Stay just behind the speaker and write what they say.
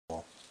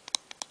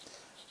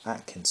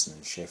Atkinson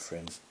and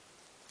Shiffrin.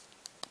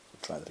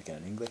 We'll try that again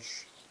in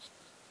English.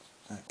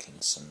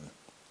 Atkinson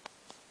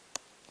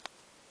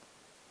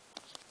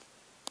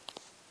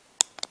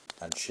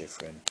and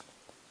Shiffrin.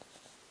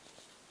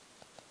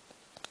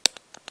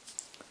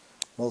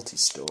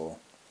 Multi-store.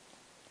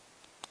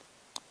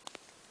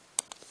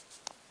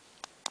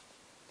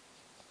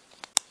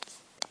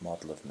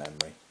 Model of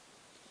memory.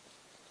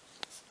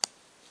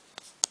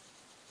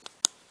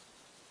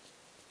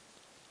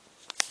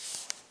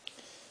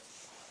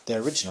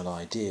 Their original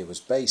idea was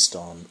based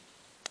on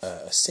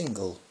a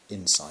single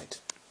insight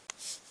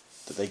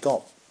that they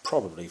got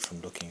probably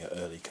from looking at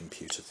early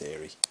computer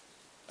theory,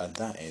 and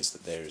that is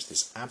that there is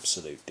this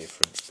absolute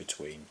difference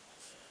between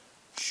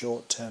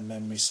short-term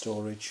memory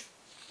storage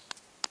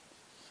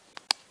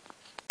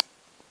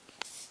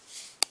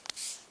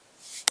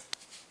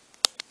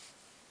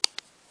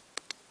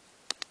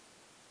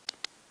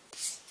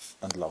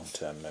and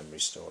long-term memory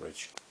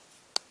storage,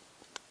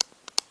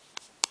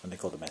 and they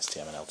call them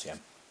STM and LTM.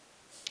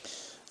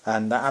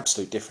 And that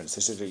absolute difference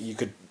is that you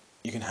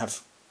can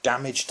have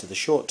damage to the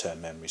short-term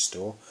memory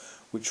store,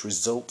 which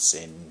results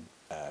in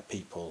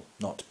people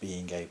not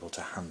being able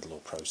to handle or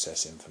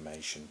process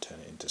information,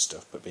 turn it into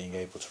stuff, but being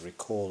able to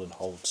recall and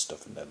hold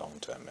stuff in their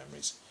long-term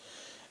memories.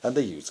 And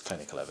they use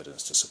clinical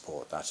evidence to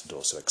support that, and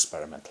also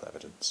experimental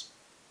evidence.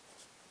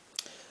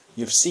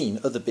 You've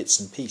seen other bits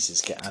and pieces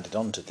get added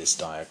onto this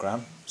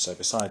diagram. So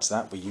besides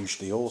that, we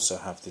usually also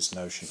have this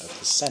notion of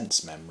the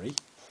sense memory,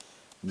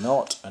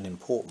 not an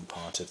important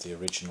part of the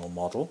original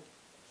model,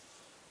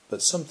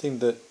 but something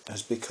that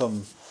has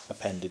become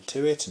appended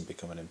to it and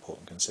become an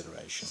important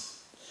consideration.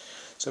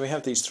 So we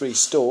have these three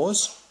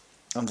stores,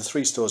 and the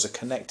three stores are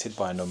connected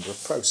by a number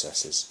of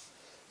processes.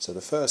 So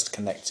the first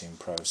connecting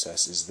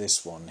process is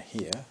this one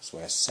here, so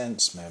where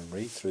sense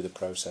memory, through the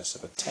process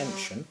of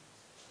attention,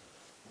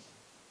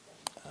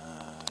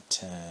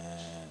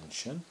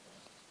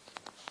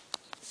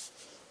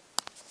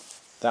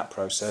 that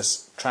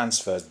process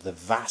transfers the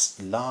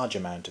vast, large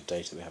amount of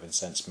data we have in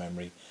sense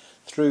memory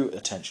through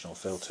attentional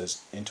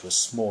filters into a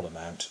small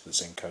amount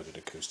that's encoded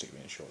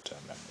acoustically in short-term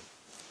memory.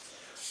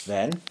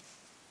 Then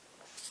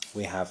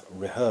we have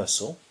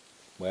rehearsal,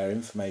 where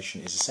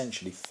information is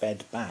essentially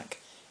fed back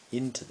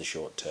into the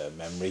short-term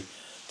memory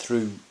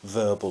through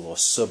verbal or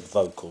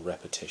sub-vocal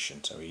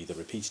repetition. So we either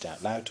repeat it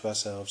out loud to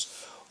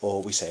ourselves,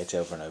 or we say it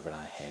over and over in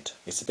our head.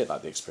 It's a bit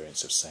like the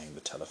experience of saying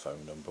the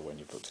telephone number when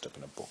you've looked it up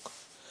in a book.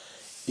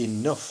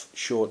 Enough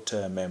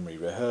short-term memory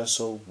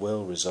rehearsal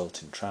will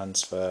result in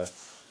transfer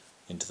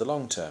into the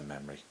long-term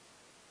memory.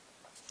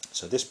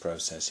 So this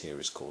process here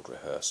is called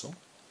rehearsal.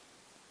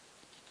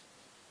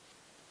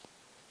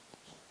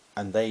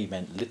 And they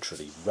meant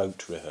literally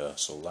rote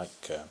rehearsal,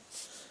 like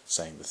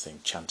saying the thing,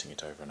 chanting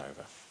it over and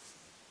over.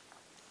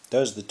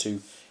 Those are the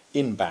two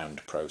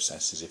inbound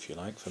processes, if you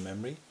like, for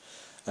memory.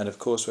 And of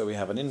course, where we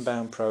have an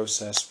inbound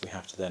process, we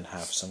have to then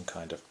have some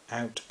kind of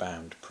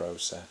outbound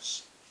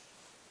process,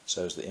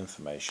 so as the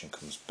information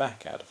comes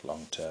back out of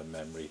long-term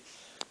memory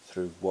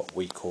through what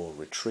we call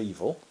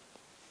retrieval,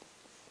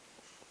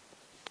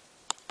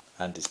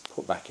 and is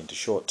put back into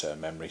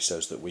short-term memory so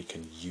as that we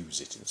can use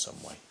it in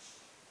some way.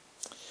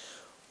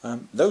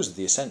 Those are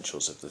the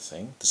essentials of the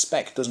thing. The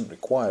spec doesn't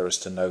require us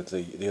to know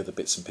the other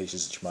bits and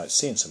pieces that you might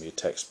see in some of your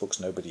textbooks.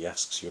 Nobody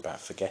asks you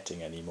about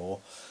forgetting anymore.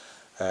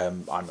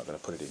 I'm not going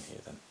to put it in here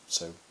then.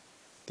 So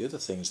the other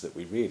things that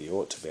we really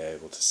ought to be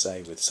able to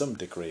say with some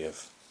degree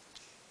of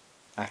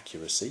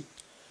accuracy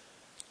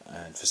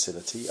and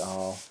facility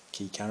are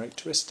key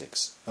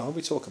characteristics. And when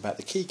we talk about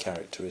the key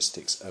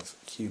characteristics of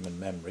human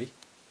memory,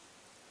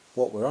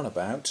 what we're on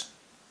about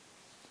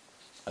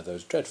are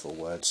those dreadful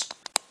words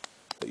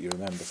that you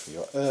remember from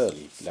your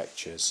early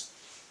lectures: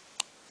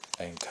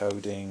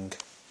 encoding,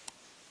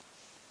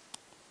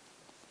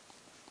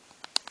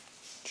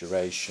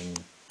 duration,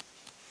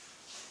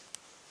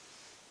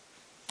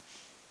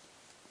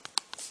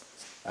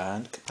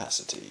 and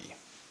capacity.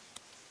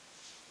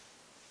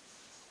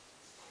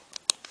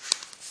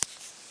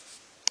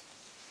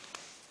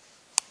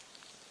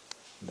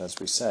 And as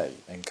we say,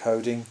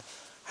 encoding,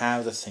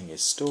 how the thing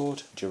is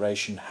stored;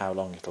 duration, how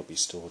long it'll be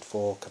stored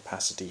for;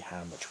 capacity,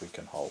 how much we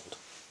can hold.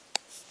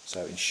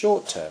 So in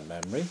short-term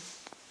memory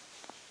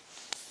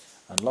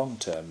and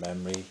long-term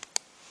memory,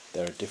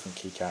 there are different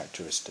key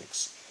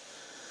characteristics.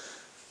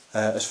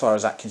 As far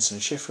as Atkinson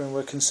and Shiffrin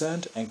were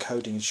concerned,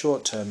 encoding in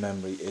short-term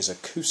memory is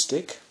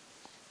acoustic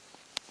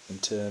in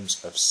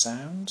terms of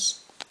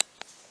sounds.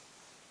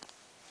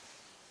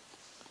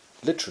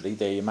 Literally,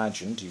 they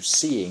imagined you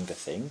seeing a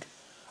thing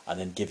and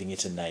then giving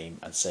it a name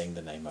and saying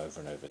the name over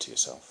and over to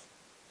yourself.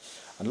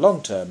 And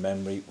long-term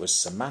memory was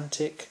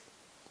semantic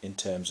in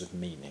terms of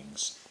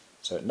meanings.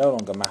 So it no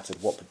longer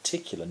mattered what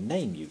particular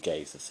name you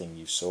gave the thing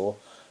you saw,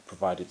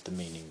 provided the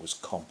meaning was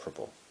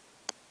comparable.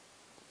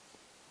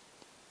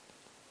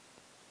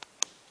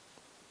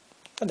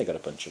 And they got a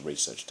bunch of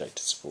research data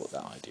to support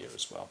that idea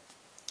as well.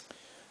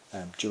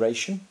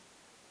 Duration,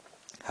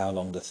 how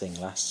long the thing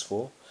lasts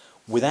for.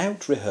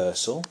 Without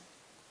rehearsal, .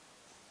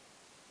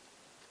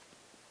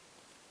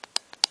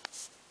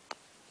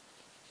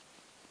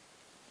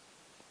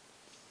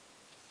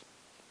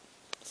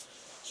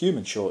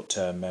 Human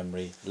short-term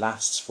memory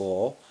lasts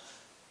for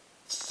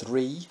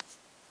 3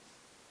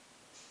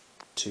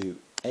 to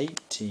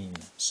 18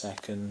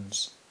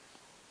 seconds,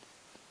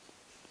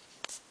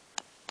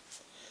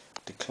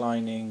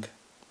 declining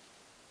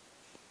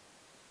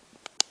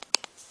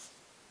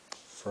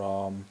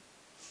from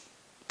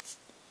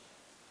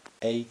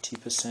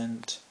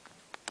 80%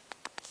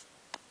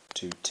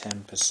 to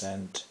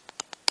 10%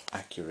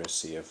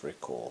 accuracy of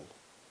recall.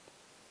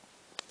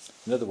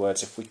 In other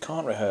words, if we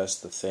can't rehearse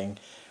the thing,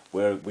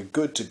 we're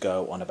good to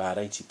go on about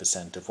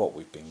 80% of what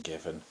we've been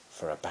given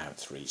for about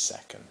 3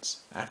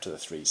 seconds. After the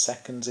 3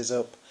 seconds is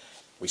up,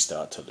 we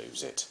start to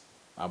lose it.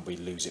 And we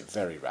lose it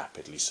very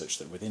rapidly, such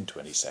that within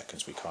 20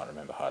 seconds we can't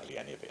remember hardly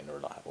any of it in a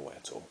reliable way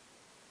at all.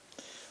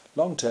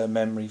 Long-term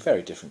memory,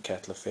 very different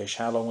kettle of fish.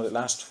 How long will it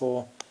last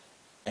for?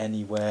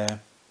 Anywhere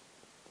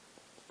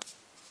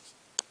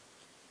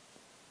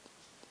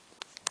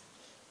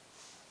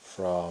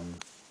from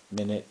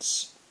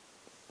minutes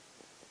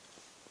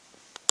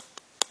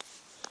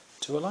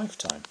to a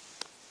lifetime.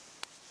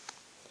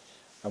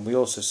 And we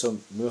also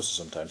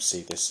sometimes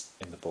see this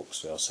in the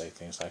books. They'll say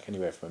things like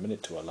anywhere from a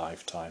minute to a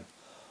lifetime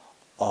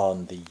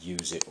on the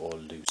use it or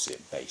lose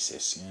it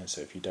basis. You know,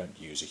 so if you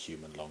don't use a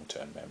human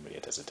long-term memory,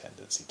 it has a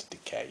tendency to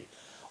decay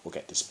or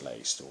get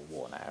displaced or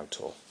worn out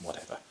or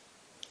whatever.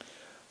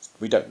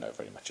 We don't know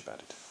very much about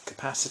it.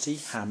 Capacity,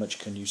 how much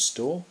can you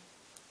store?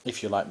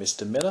 If you're like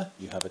Mr. Miller,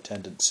 you have a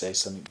tendency to say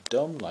something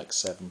dumb like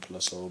 7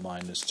 plus or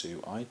minus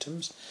 2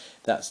 items.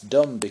 That's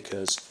dumb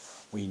because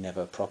we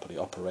never properly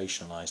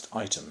operationalised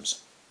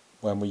items.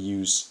 When we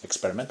use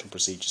experimental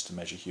procedures to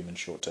measure human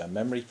short-term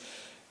memory,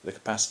 the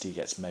capacity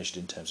gets measured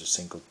in terms of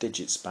single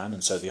digit span,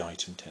 and so the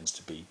item tends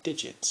to be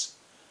digits.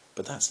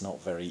 But that's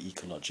not very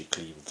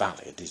ecologically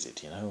valid, is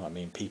it? You know, I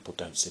mean, people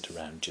don't sit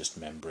around just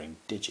remembering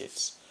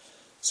digits.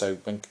 So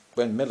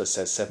when Miller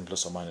says 7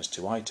 plus or minus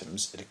 2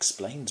 items, it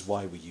explains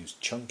why we use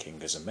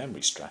chunking as a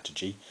memory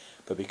strategy,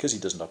 but because he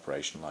doesn't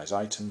operationalise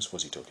items,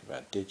 was he talking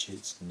about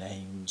digits,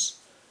 names,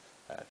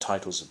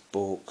 titles of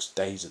books,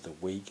 days of the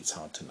week? It's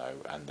hard to know,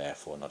 and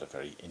therefore not a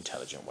very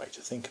intelligent way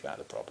to think about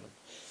the problem.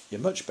 You're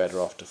much better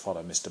off to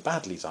follow Mr.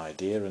 Badley's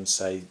idea and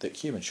say that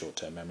human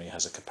short-term memory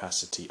has a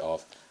capacity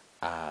of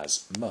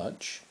as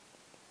much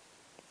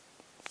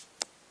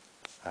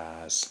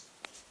as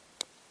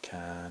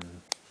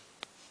can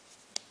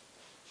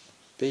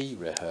be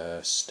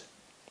rehearsed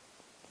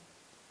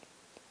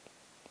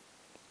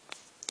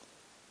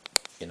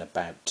in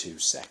about 2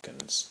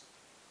 seconds.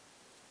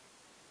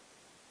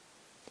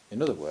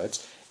 In other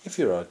words, if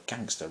you're a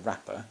gangster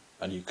rapper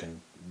and you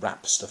can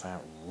rap stuff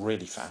out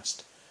really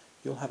fast,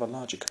 you'll have a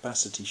larger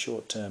capacity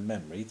short-term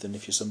memory than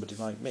if you're somebody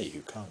like me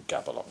who can't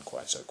gabble on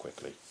quite so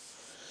quickly.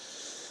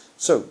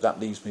 So that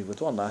leaves me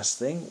with one last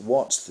thing.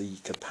 What's the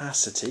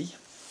capacity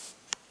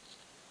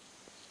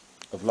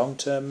of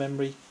long-term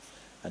memory?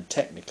 And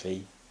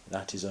technically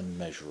that is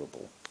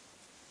unmeasurable.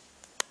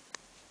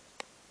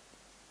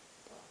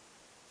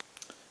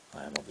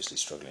 I am obviously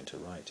struggling to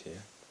write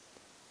here.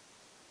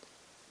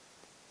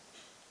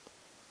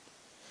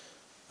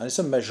 And it's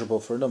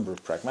unmeasurable for a number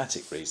of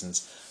pragmatic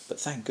reasons, but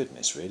thank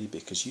goodness really,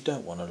 because you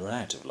don't want to run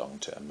out of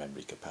long-term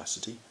memory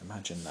capacity.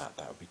 Imagine that,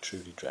 that would be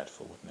truly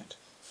dreadful, wouldn't it?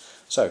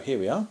 So here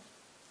we are.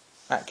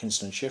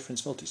 Atkinson and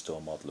Shiffrin's multi-store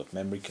model of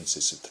memory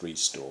consists of 3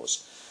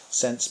 stores.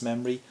 Sense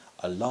memory,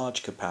 a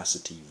large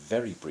capacity,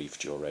 very brief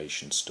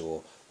duration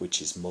store,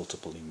 which is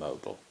multiply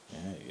modal.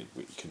 Yeah,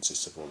 it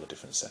consists of all the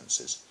different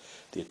senses.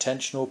 The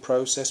attentional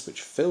process,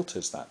 which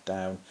filters that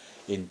down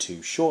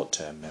into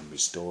short-term memory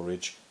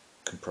storage,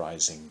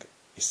 comprising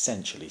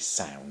essentially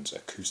sounds,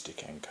 acoustic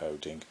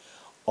encoding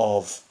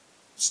of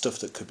stuff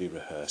that could be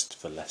rehearsed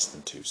for less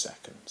than 2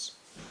 seconds.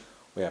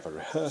 We have a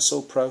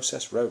rehearsal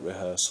process, rote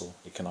rehearsal.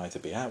 It can either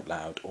be out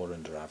loud or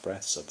under our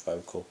breath,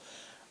 subvocal,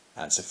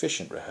 and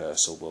sufficient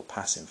rehearsal will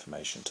pass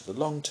information to the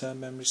long-term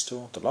memory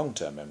store. The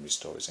long-term memory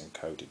store is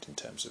encoded in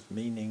terms of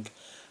meaning,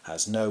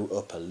 has no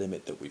upper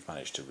limit that we've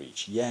managed to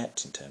reach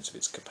yet in terms of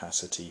its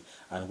capacity,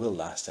 and will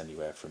last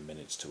anywhere from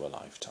minutes to a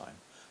lifetime.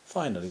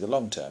 Finally, the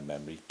long-term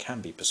memory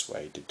can be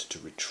persuaded to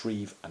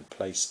retrieve and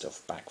place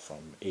stuff back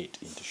from it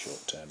into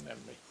short-term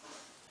memory.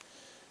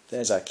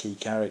 There's our key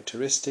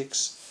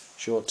characteristics.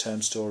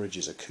 Short-term storage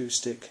is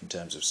acoustic in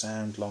terms of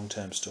sound,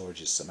 long-term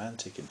storage is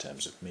semantic in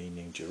terms of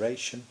meaning,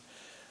 duration,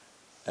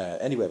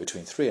 anywhere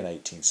between 3 and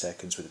 18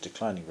 seconds with a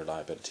declining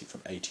reliability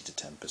from 80 to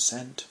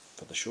 10%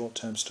 for the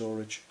short-term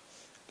storage.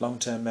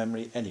 Long-term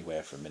memory,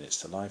 anywhere from minutes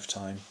to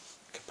lifetime.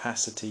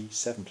 Capacity,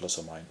 7 plus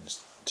or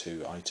minus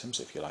 2 items,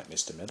 if you like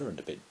Mr. Miller, and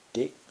a bit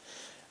dick.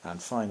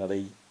 And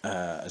finally,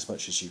 as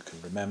much as you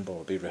can remember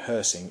or be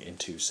rehearsing in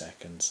 2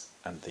 seconds,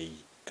 and the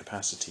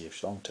capacity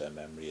of long-term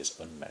memory is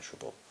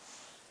unmeasurable.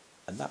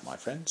 And that, my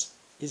friends,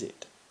 is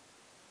it.